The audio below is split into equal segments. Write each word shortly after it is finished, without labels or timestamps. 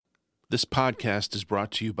This podcast is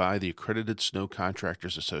brought to you by the Accredited Snow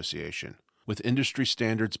Contractors Association. With industry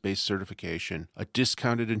standards-based certification, a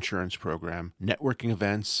discounted insurance program, networking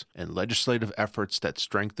events, and legislative efforts that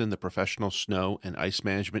strengthen the professional snow and ice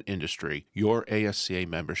management industry, your ASCA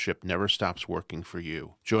membership never stops working for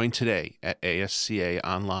you. Join today at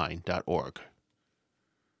ascaonline.org.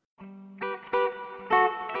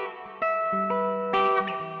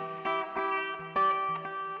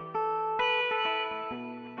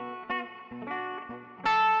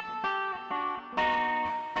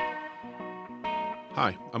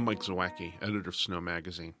 Hi, I'm Mike Zawacki, editor of Snow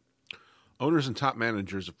Magazine. Owners and top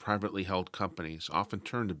managers of privately held companies often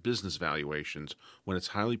turn to business valuations when it's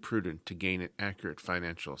highly prudent to gain an accurate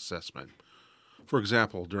financial assessment. For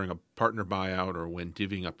example, during a partner buyout or when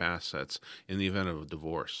divvying up assets in the event of a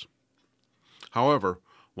divorce. However,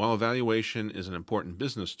 while a valuation is an important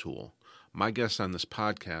business tool, my guest on this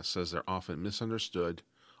podcast says they're often misunderstood,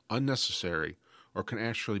 unnecessary, or can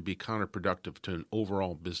actually be counterproductive to an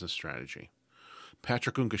overall business strategy.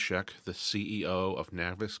 Patrick Ungashick, the CEO of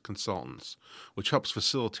Navis Consultants, which helps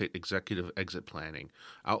facilitate executive exit planning,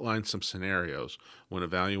 outlines some scenarios when a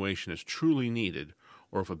valuation is truly needed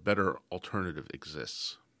or if a better alternative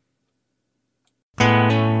exists.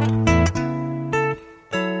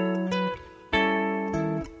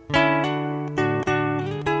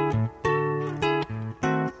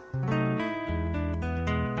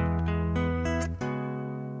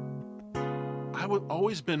 I've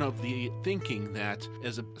always been of the thinking that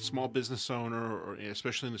as a small business owner, or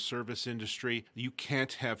especially in the service industry, you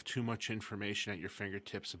can't have too much information at your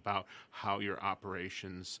fingertips about how your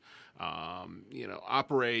operations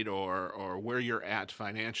operate or where you're at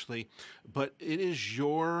financially. But it is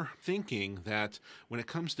your thinking that when it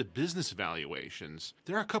comes to business valuations,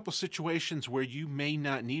 there are a couple situations where you may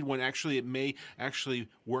not need one. Actually, it may actually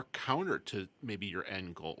work counter to maybe your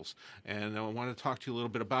end goals. And I want to talk to you a little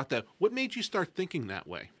bit about that. What made you start thinking that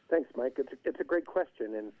way? Thanks, Mike. It's a great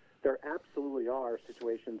question, and there absolutely are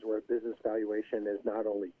situations where business valuation is not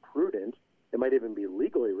only prudent, it might even be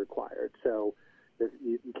legally required. So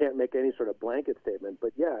you can't make any sort of blanket statement,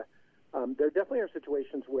 but there definitely are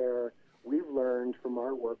situations where we've learned from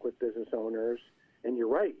our work with business owners, and you're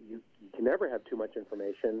right, you can never have too much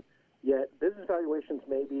information, yet business valuations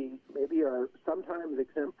maybe are sometimes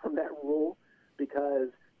exempt from that rule because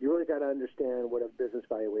you really got to understand what a business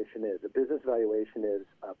valuation is. A business valuation is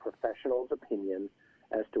a professional's opinion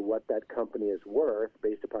as to what that company is worth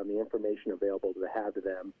based upon the information available to have to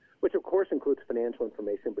them, which of course includes financial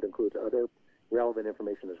information, but includes other relevant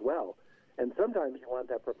information as well. And sometimes you want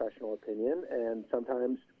that professional opinion, and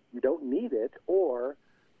sometimes you don't need it, or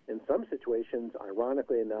in some situations,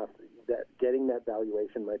 ironically enough, that getting that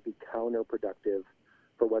valuation might be counterproductive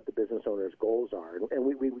for what the business owner's goals are. And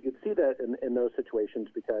we could see that in those situations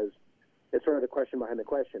because it's sort of the question behind the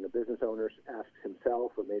question. A business owner asks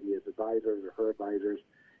himself or maybe his advisors or her advisors,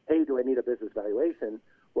 hey, do I need a business valuation?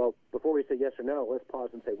 Well, before we say yes or no, let's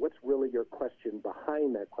pause and say, what's really your question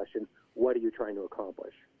behind that question? What are you trying to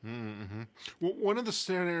accomplish? Mm-hmm. Well, one of the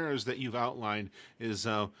scenarios that you've outlined is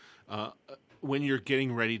when you're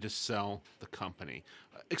getting ready to sell the company.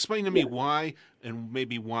 Explain to me why and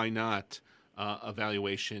maybe why not a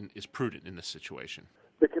valuation is prudent in this situation.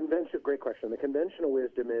 Great question. The conventional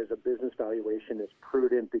wisdom is a business valuation is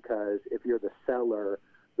prudent because if you're the seller,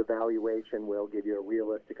 the valuation will give you a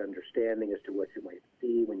realistic understanding as to what you might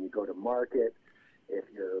see when you go to market. If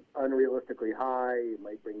you're unrealistically high, it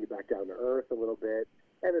might bring you back down to earth a little bit,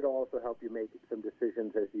 and it'll also help you make some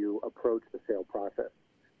decisions as you approach the sale process.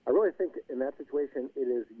 I really think in that situation, it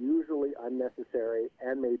is usually unnecessary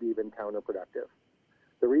and maybe even counterproductive.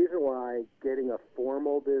 The reason why getting a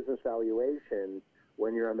formal business valuation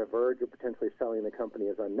when you're on the verge of potentially selling the company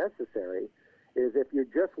is unnecessary is if you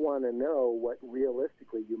just want to know what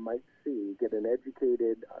realistically you might see, get an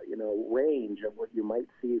educated, range of what you might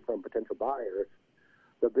see from potential buyers,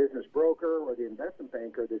 the business broker or the investment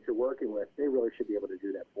banker that you're working with, they really should be able to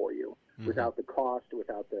do that for you without the cost,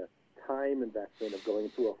 without the time investment of going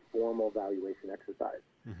through a formal valuation exercise.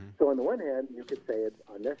 So on the one hand, you could say it's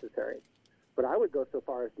unnecessary. But I would go so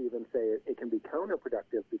far as to even say it can be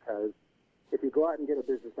counterproductive because if you go out and get a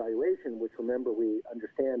business valuation, which remember we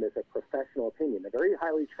understand is a professional opinion, a very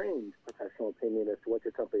highly trained professional opinion as to what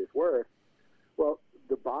your company is worth, well,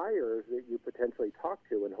 the buyers that you potentially talk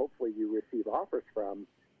to and hopefully you receive offers from,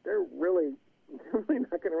 they're really not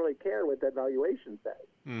going to really care what that valuation says.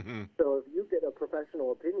 So if you get a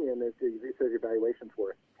professional opinion that says your valuation's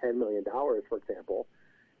worth $10 million, for example,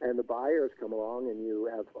 and the buyers come along and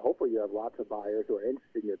hopefully you have lots of buyers who are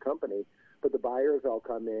interested in your company, but the buyers all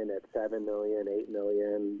come in at $7 million, $8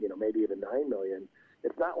 million, maybe even $9 million.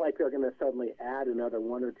 It's not like they're going to suddenly add another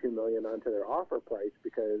 1 or 2 million onto their offer price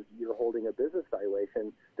because you're holding a business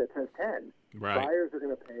valuation that says 10. Right. Buyers are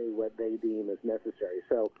going to pay what they deem as necessary.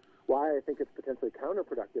 So why I think it's potentially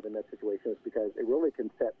counterproductive in that situation is because it really can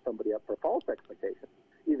set somebody up for false expectations,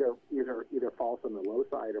 either false on the low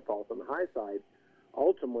side or false on the high side.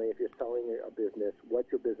 Ultimately, if you're selling a business, what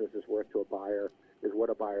your business is worth to a buyer is what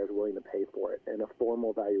a buyer is willing to pay for it. And a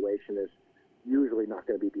formal valuation is usually not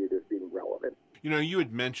going to be viewed as being relevant. You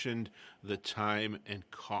had mentioned the time and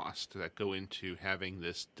cost that go into having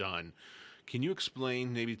this done. Can you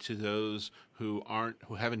explain maybe to those who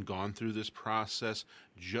haven't gone through this process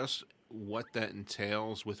just what that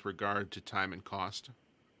entails with regard to time and cost?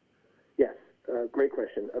 Yes, great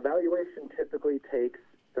question. Evaluation typically takes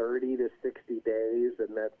 30 to 60 days,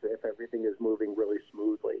 and that's if everything is moving really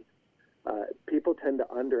smoothly. People tend to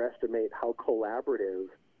underestimate how collaborative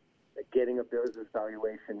getting a business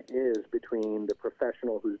valuation is between the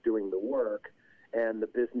professional who's doing the work and the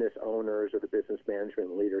business owners or the business management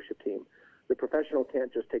and leadership team. The professional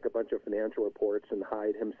can't just take a bunch of financial reports and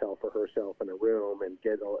hide himself or herself in a room and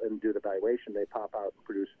do the valuation. They pop out and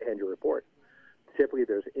produce a annual report. Typically,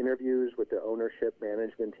 there's interviews with the ownership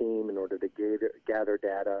management team in order to gather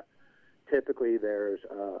data. Typically, there's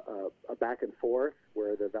a back and forth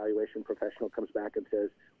where the valuation professional comes back and says,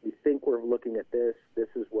 we think we're looking at this. This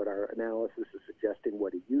is what our analysis is suggesting.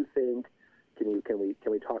 What do you think? Can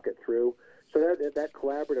we talk it through? So that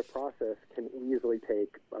collaborative process can easily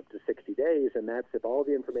take up to 60 days, and that's if all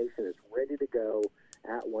the information is ready to go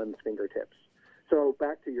at one's fingertips. So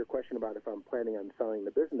back to your question about if I'm planning on selling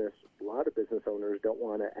the business, a lot of business owners don't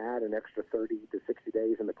want to add an extra 30 to 60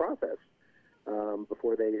 days in the process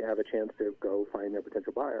before they have a chance to go find their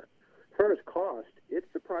potential buyer. As far as cost, it's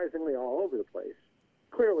surprisingly all over the place.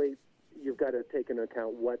 Clearly, you've got to take into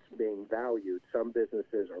account what's being valued. Some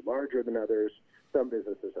businesses are larger than others. Some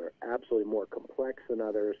businesses are absolutely more complex than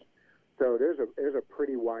others. So there's a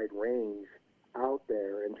pretty wide range out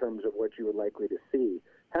there in terms of what you would likely to see.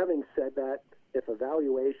 Having said that, if a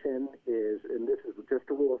valuation is, and this is just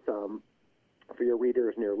a rule of thumb for your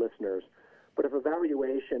readers and your listeners, but if a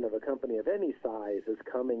valuation of a company of any size is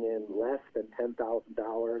coming in less than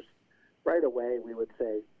 $10,000, right away we would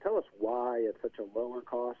say, tell us why it's such a lower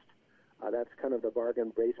cost. That's kind of the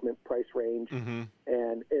bargain basement price range. Mm-hmm.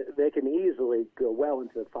 And they can easily go well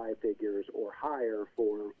into the five figures or higher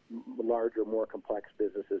for larger, more complex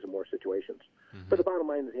businesses and more situations. Mm-hmm. But the bottom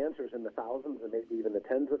line is the answer is in the thousands and maybe even the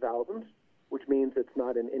tens of thousands, which means it's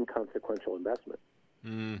not an inconsequential investment.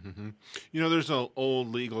 Mm-hmm. There's an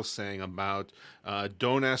old legal saying about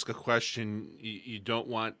don't ask a question you don't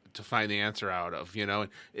want to find the answer out of. Right.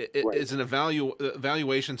 Is an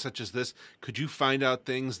evaluation such as this, could you find out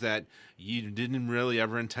things that you didn't really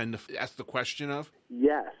ever intend to ask the question of?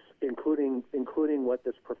 Yes, including what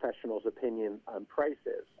this professional's opinion on price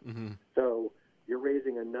is. Mm-hmm. So you're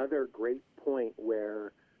raising another great point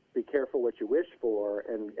where be careful what you wish for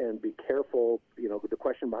and be careful, the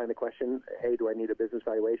question behind the question, hey, do I need a business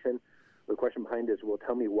valuation? The question behind is, well,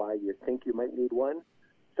 tell me why you think you might need one.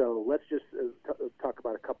 So let's just talk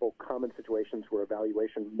about a couple common situations where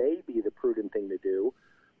evaluation may be the prudent thing to do,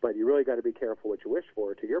 but you really got to be careful what you wish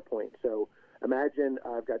for, to your point. So imagine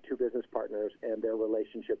I've got two business partners and their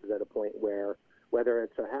relationship is at a point where, whether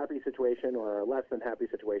it's a happy situation or a less than happy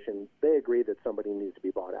situation, they agree that somebody needs to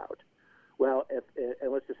be bought out. Well,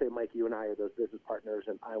 and let's just say, Mike, you and I are those business partners,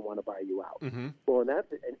 and I want to buy you out. Mm-hmm. Well,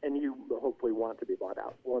 and you hopefully want to be bought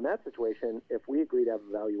out. Well, in that situation, if we agree to have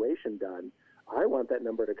a valuation done, I want that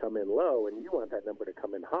number to come in low, and you want that number to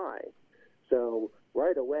come in high. So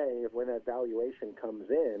right away, when that valuation comes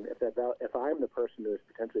in, if I'm the person who is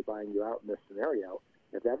potentially buying you out in this scenario,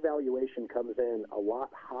 if that valuation comes in a lot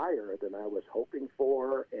higher than I was hoping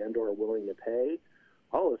for and or willing to pay,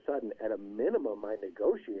 all of a sudden, at a minimum, my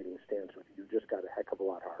negotiating stance with you just got a heck of a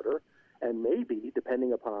lot harder. And maybe,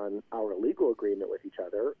 depending upon our legal agreement with each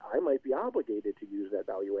other, I might be obligated to use that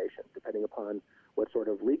valuation, depending upon what sort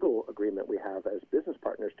of legal agreement we have as business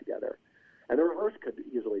partners together. And the reverse could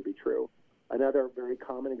easily be true. Another very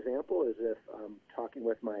common example is if I'm talking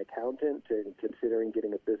with my accountant and considering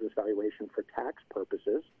getting a business valuation for tax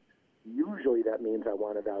purposes. Usually that means I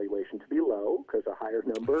want a valuation to be low, because a higher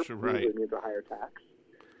number usually means a higher tax.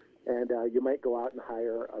 And you might go out and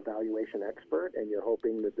hire a valuation expert, and you're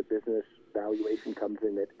hoping that the business valuation comes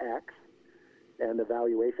in at X, and the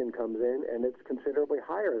valuation comes in, and it's considerably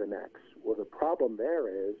higher than X. Well, the problem there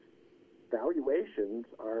is valuations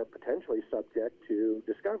are potentially subject to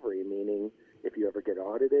discovery, meaning if you ever get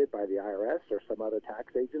audited by the IRS or some other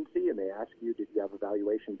tax agency, and they ask you, did you have a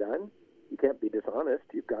valuation done? you can't be dishonest.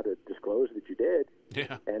 You've got to disclose that you did.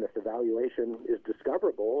 Yeah. And if the valuation is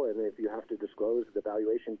discoverable, and if you have to disclose that the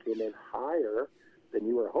valuation came in higher than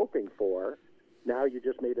you were hoping for, now you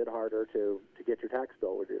just made it harder to get your tax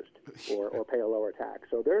bill reduced or pay a lower tax.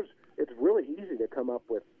 So it's really easy to come up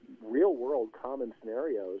with real-world common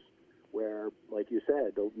scenarios where, like you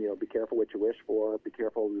said, be careful what you wish for, be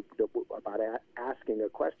careful about asking a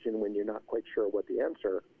question when you're not quite sure what the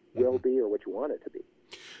answer will be or what you want it to be.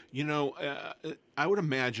 I would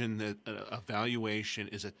imagine that a valuation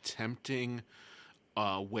is a tempting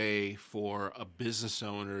way for a business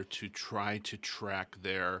owner to try to track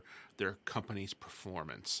their company's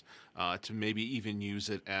performance, to maybe even use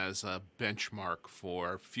it as a benchmark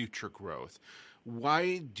for future growth.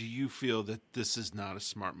 Why do you feel that this is not a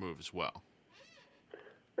smart move as well?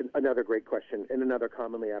 Another great question, and another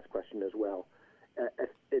commonly asked question as well.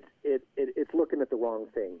 It's looking at the wrong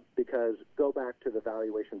thing, because go back to the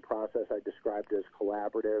valuation process I described as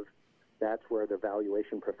collaborative. That's where the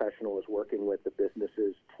valuation professional is working with the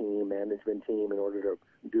business's management team in order to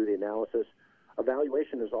do the analysis. A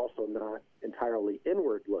valuation is also not entirely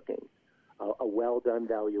inward looking. A well-done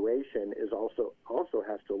valuation is also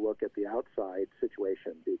has to look at the outside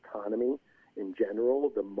situation, the economy in general,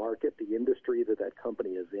 the market, the industry that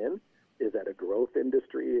company is in. Is that a growth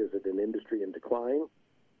industry? Is it an industry in decline?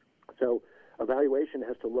 So a valuation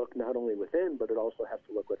has to look not only within, but it also has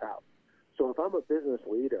to look without. So if I'm a business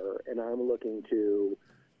leader and I'm looking to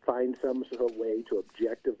find some sort of way to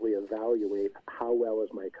objectively evaluate how well is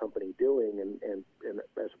my company doing, and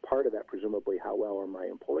as part of that, presumably, how well are my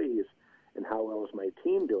employees and how well is my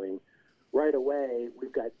team doing, right away,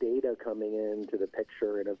 we've got data coming into the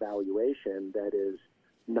picture in a valuation that is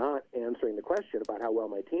not answering the question about how well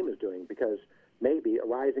my team is doing, because maybe a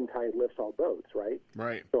rising tide lifts all boats, right?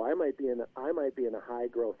 Right. So I might be in a high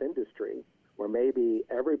growth industry where maybe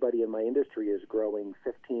everybody in my industry is growing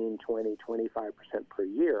 15, 20, 25% per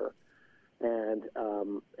year, and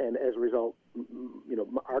as a result,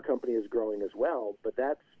 our company is growing as well. But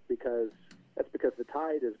that's because the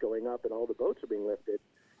tide is going up and all the boats are being lifted.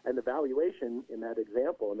 And the valuation in that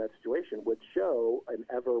example, in that situation, would show an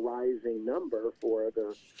ever-rising number for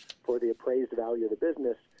the appraised value of the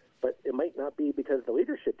business. But it might not be because the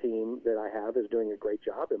leadership team that I have is doing a great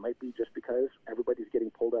job. It might be just because everybody's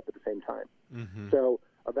getting pulled up at the same time. Mm-hmm. So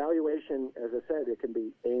a valuation, as I said, it can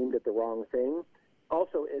be aimed at the wrong thing.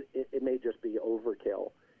 Also, it may just be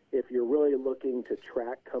overkill. If you're really looking to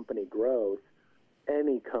track company growth,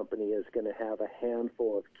 any company is going to have a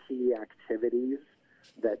handful of key activities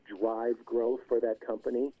that drive growth for that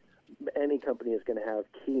company. Any company is going to have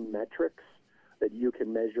key metrics that you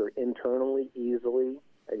can measure internally easily,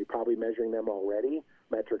 and you're probably measuring them already.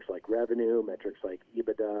 Metrics like revenue, metrics like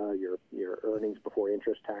EBITDA, your earnings before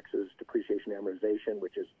interest, taxes, depreciation, amortization,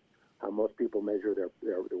 which is how most people measure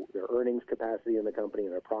their earnings capacity in the company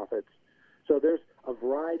and their profits. So there's a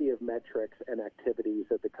variety of metrics and activities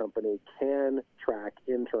that the company can track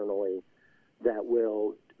internally that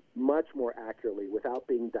will much more accurately, without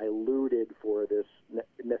being diluted for this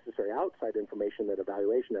necessary outside information that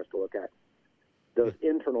evaluation has to look at. Those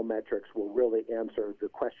internal metrics will really answer the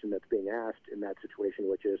question that's being asked in that situation,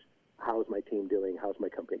 which is, how's my team doing? How's my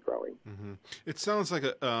company growing? Mm-hmm. It sounds like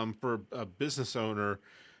for a business owner,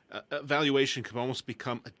 valuation can almost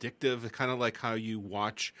become addictive, kind of like how you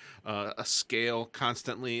watch a scale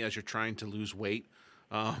constantly as you're trying to lose weight.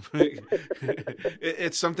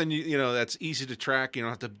 It's something that's easy to track. You don't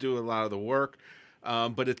have to do a lot of the work,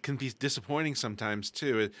 but it can be disappointing sometimes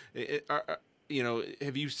too.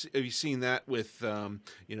 Have you seen that with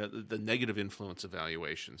the negative influence of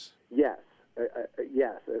valuations? Yes,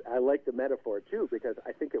 yes. I like the metaphor too, because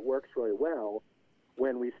I think it works really well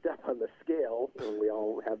when we step on the scale. And we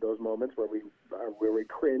all have those moments where we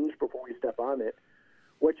cringe before we step on it.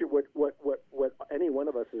 What any one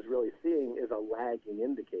of us is really seeing is a lagging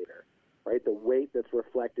indicator, right? The weight that's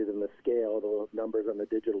reflected in the scale, the numbers on the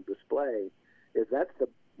digital display, that's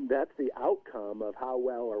the outcome of how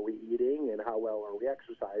well are we eating and how well are we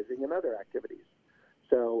exercising and other activities.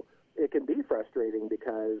 So it can be frustrating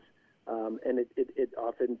because, and it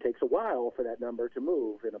often takes a while for that number to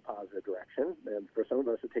move in a positive direction, and for some of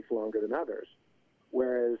us it takes longer than others.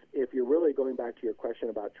 Whereas if you're really going back to your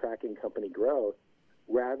question about tracking company growth,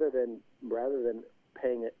 rather than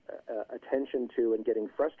paying attention to and getting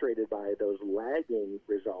frustrated by those lagging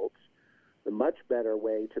results, the much better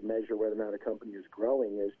way to measure whether or not a company is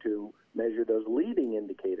growing is to measure those leading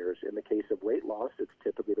indicators. In the case of weight loss, it's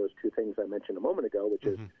typically those two things I mentioned a moment ago, which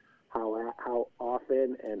is how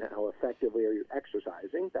often and how effectively are you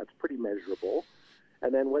exercising. That's pretty measurable.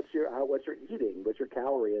 And then what's your eating? What's your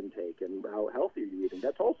calorie intake, and how healthy are you eating?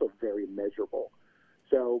 That's also very measurable.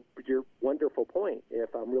 So your wonderful point.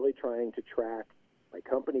 If I'm really trying to track my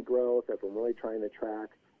company growth, if I'm really trying to track,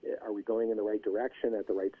 are we going in the right direction at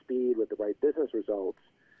the right speed with the right business results?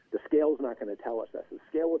 The scale is not going to tell us that. The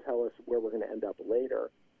scale will tell us where we're going to end up later.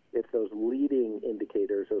 It's those leading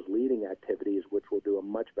indicators, those leading activities, which will do a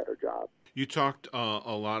much better job. You talked a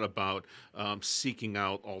lot about seeking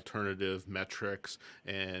out alternative metrics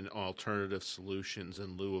and alternative solutions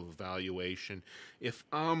in lieu of evaluation. If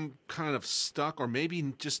I'm kind of stuck or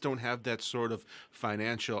maybe just don't have that sort of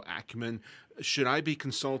financial acumen, should I be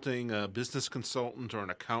consulting a business consultant or an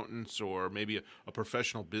accountant or maybe a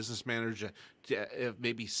professional business manager to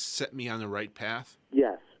maybe set me on the right path?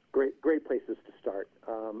 Yes, great places to start.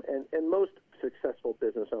 And most successful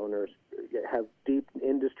business owners have deep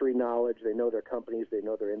industry knowledge. They know their companies, they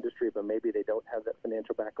know their industry, but maybe they don't have that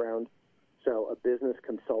financial background. So a business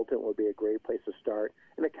consultant would be a great place to start.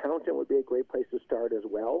 An accountant would be a great place to start as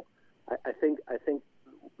well. I think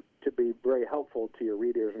to be very helpful to your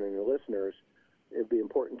readers and your listeners, it'd be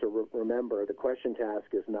important to remember the question to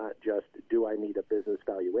ask is not just, do I need a business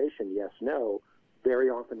valuation? Yes, no. Very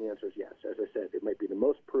often the answer is yes. As I said, it might be the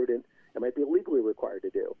most prudent. It might be legally required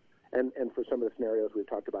to do. And for some of the scenarios we've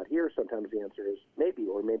talked about here, sometimes the answer is maybe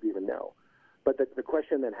or maybe even no. But the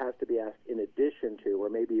question that has to be asked in addition to, or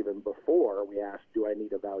maybe even before we ask, do I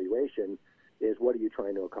need a valuation, is what are you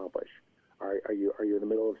trying to accomplish? Are you in the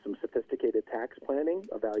middle of some sophisticated tax planning?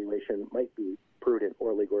 A valuation might be prudent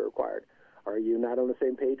or legally required. Are you not on the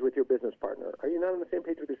same page with your business partner? Are you not on the same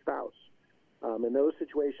page with your spouse? In those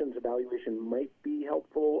situations, evaluation might be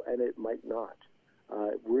helpful and it might not.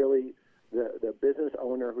 Really, the business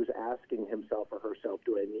owner who's asking himself or herself,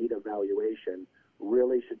 do I need a valuation,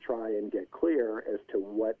 really should try and get clear as to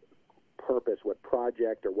what purpose, what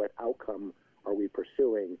project, or what outcome are we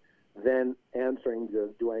pursuing. Then answering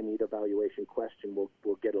the do I need a valuation question will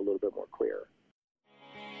get a little bit more clear.